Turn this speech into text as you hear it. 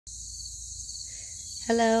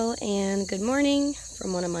Hello and good morning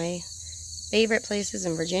from one of my favorite places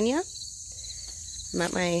in Virginia. I'm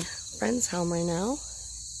at my friend's house right now.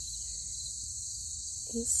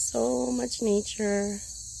 There's so much nature.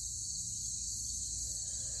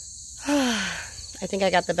 I think I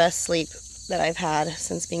got the best sleep that I've had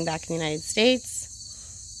since being back in the United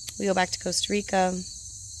States. We go back to Costa Rica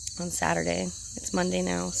on Saturday. It's Monday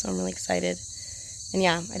now, so I'm really excited. And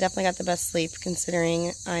yeah, I definitely got the best sleep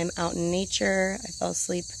considering I'm out in nature. I fell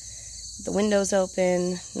asleep with the windows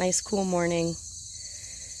open. Nice cool morning.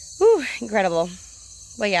 Whew, incredible.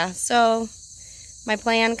 But yeah, so my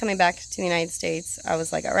plan coming back to the United States, I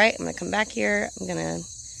was like, all right, I'm going to come back here. I'm going to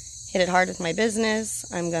hit it hard with my business.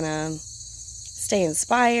 I'm going to stay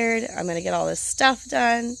inspired. I'm going to get all this stuff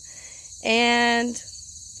done. And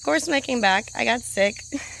of course, when I came back, I got sick,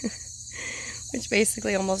 which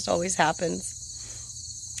basically almost always happens.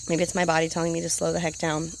 Maybe it's my body telling me to slow the heck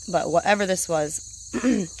down. But whatever this was,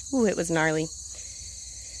 ooh, it was gnarly.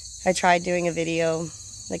 I tried doing a video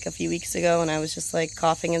like a few weeks ago and I was just like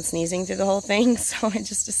coughing and sneezing through the whole thing. So I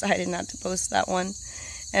just decided not to post that one.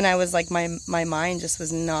 And I was like, my mind just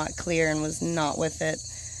was not clear and was not with it.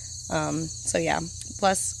 So yeah.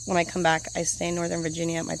 Plus, when I come back, I stay in Northern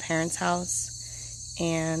Virginia at my parents' house.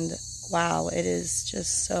 And wow, it is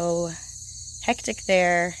just so hectic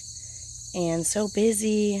there. And so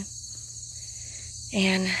busy.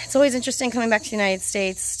 And it's always interesting coming back to the United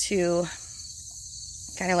States to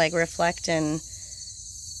kind of like reflect and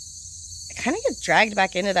kind of get dragged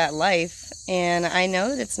back into that life. And I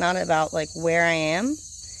know that it's not about like where I am.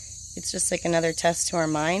 It's just like another test to our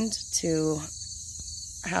mind to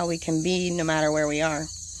how we can be no matter where we are.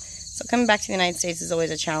 So coming back to the United States is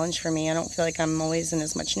always a challenge for me. I don't feel like I'm always in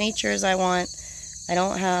as much nature as I want. I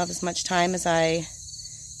don't have as much time as I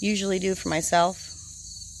usually do for myself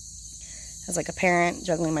as like a parent,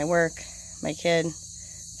 juggling my work, my kid,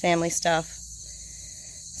 family stuff.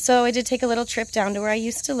 So I did take a little trip down to where I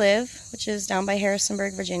used to live, which is down by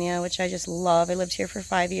Harrisonburg, Virginia, which I just love. I lived here for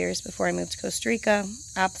 5 years before I moved to Costa Rica.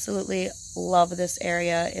 Absolutely love this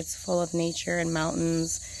area. It's full of nature and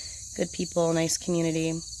mountains, good people, nice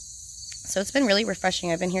community. So it's been really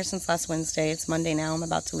refreshing. I've been here since last Wednesday. It's Monday now. I'm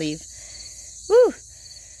about to leave. Woo!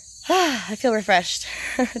 I feel refreshed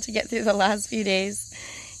to get through the last few days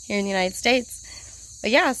here in the United States.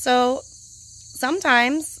 But yeah, so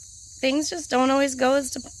sometimes things just don't always go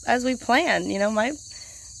as we plan. You know,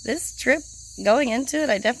 this trip, going into it,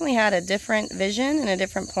 I definitely had a different vision and a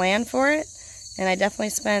different plan for it. And I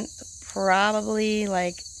definitely spent probably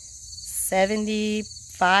like 75%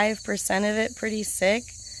 of it pretty sick,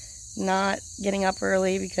 not getting up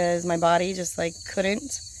early because my body just like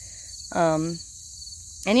couldn't.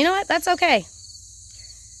 And you know what? That's okay.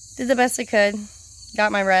 Did the best I could.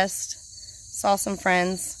 Got my rest. Saw some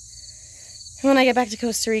friends. And when I get back to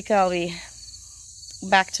Costa Rica, I'll be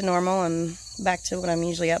back to normal and back to what I'm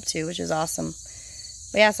usually up to, which is awesome.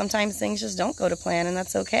 But yeah, sometimes things just don't go to plan, and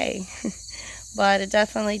that's okay. But it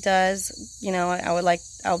definitely does. You know,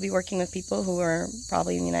 I'll be working with people who are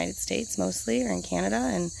probably in the United States mostly, or in Canada,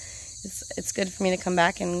 and it's good for me to come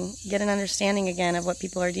back and get an understanding again of what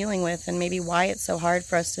people are dealing with and maybe why it's so hard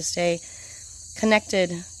for us to stay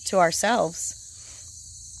connected to ourselves.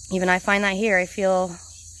 Even I find that here, I feel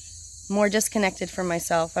more disconnected from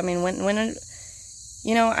myself. I mean, when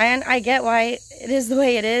you know, I get why it is the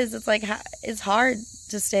way it is. It's like, it's hard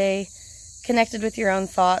to stay connected with your own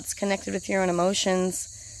thoughts, connected with your own emotions,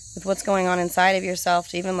 with what's going on inside of yourself,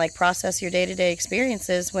 to even like process your day-to-day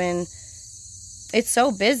experiences when it's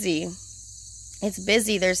so busy. It's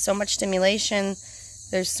busy. There's so much stimulation.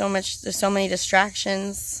 There's so many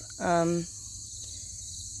distractions.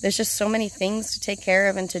 There's just so many things to take care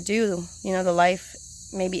of and to do. You know, the life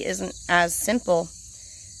maybe isn't as simple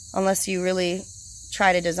unless you really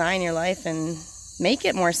try to design your life and make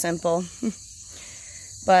it more simple.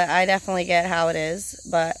 But I definitely get how it is,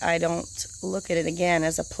 but I don't look at it again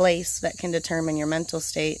as a place that can determine your mental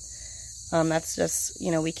state. That's just, you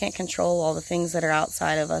know, we can't control all the things that are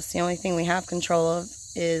outside of us. The only thing we have control of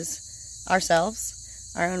is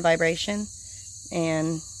ourselves, our own vibration,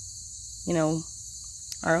 and, you know,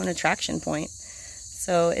 our own attraction point.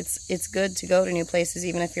 So it's good to go to new places,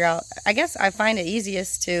 even if you're out. I guess I find it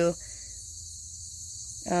easiest to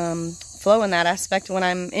flow in that aspect when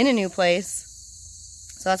I'm in a new place.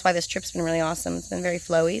 So that's why this trip's been really awesome. It's been very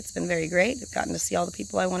flowy. It's been very great. I've gotten to see all the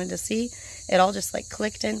people I wanted to see. It all just like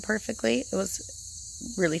clicked in perfectly. It was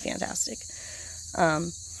really fantastic.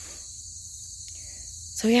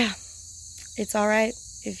 So yeah, it's all right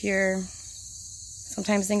if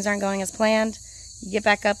sometimes things aren't going as planned. You get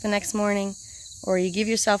back up the next morning, or you give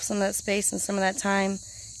yourself some of that space and some of that time,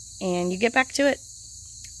 and you get back to it.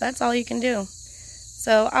 that's all you can do.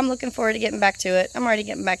 So I'm looking forward to getting back to it. I'm already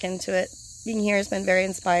getting back into it. Being here has been very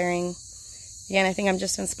inspiring. Again, I think I'm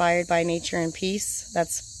just inspired by nature and peace.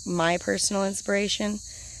 That's my personal inspiration.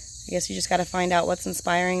 I guess you just got to find out what's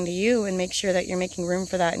inspiring to you and make sure that you're making room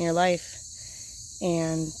for that in your life.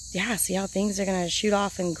 And yeah, see how things are going to shoot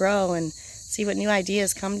off and grow, and see what new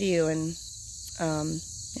ideas come to you, and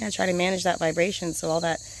yeah, try to manage that vibration so all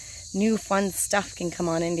that new fun stuff can come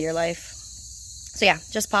on into your life. So yeah,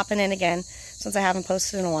 just popping in again since I haven't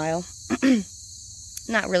posted in a while.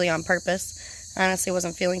 Not really on purpose. I honestly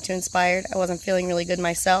wasn't feeling too inspired. I wasn't feeling really good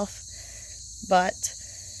myself. But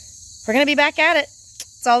we're going to be back at it.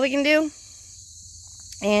 That's all we can do.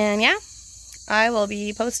 And yeah, I will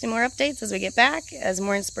be posting more updates as we get back, as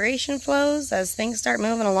more inspiration flows, as things start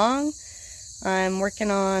moving along. I'm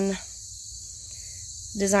working on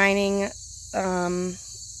designing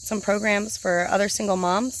some programs for other single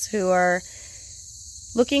moms who are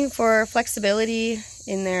looking for flexibility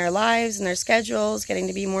in their lives and their schedules, getting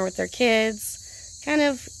to be more with their kids, kind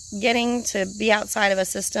of getting to be outside of a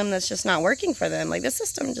system that's just not working for them. Like, this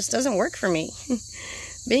system just doesn't work for me.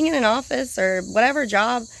 Being in an office or whatever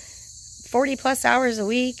job, 40 plus hours a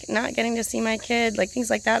week, not getting to see my kid, like things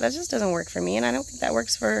like that, that just doesn't work for me. And I don't think that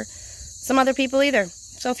works for some other people either.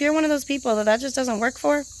 So if you're one of those people that just doesn't work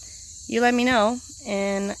for, you let me know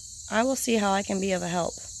and I will see how I can be of a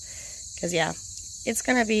help. Because yeah, it's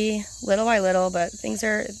going to be little by little, but things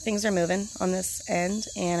are moving on this end,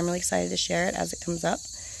 and I'm really excited to share it as it comes up.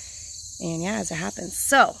 And yeah, as it happens.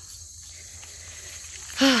 So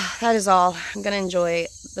that is all. I'm going to enjoy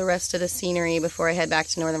the rest of the scenery before I head back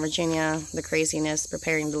to Northern Virginia, the craziness,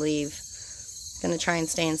 preparing to leave. Going to try and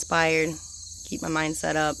stay inspired, keep my mind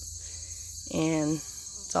set up, and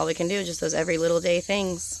it's all we can do, just those every little day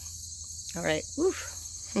things. All right. Woof.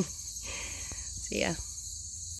 See ya.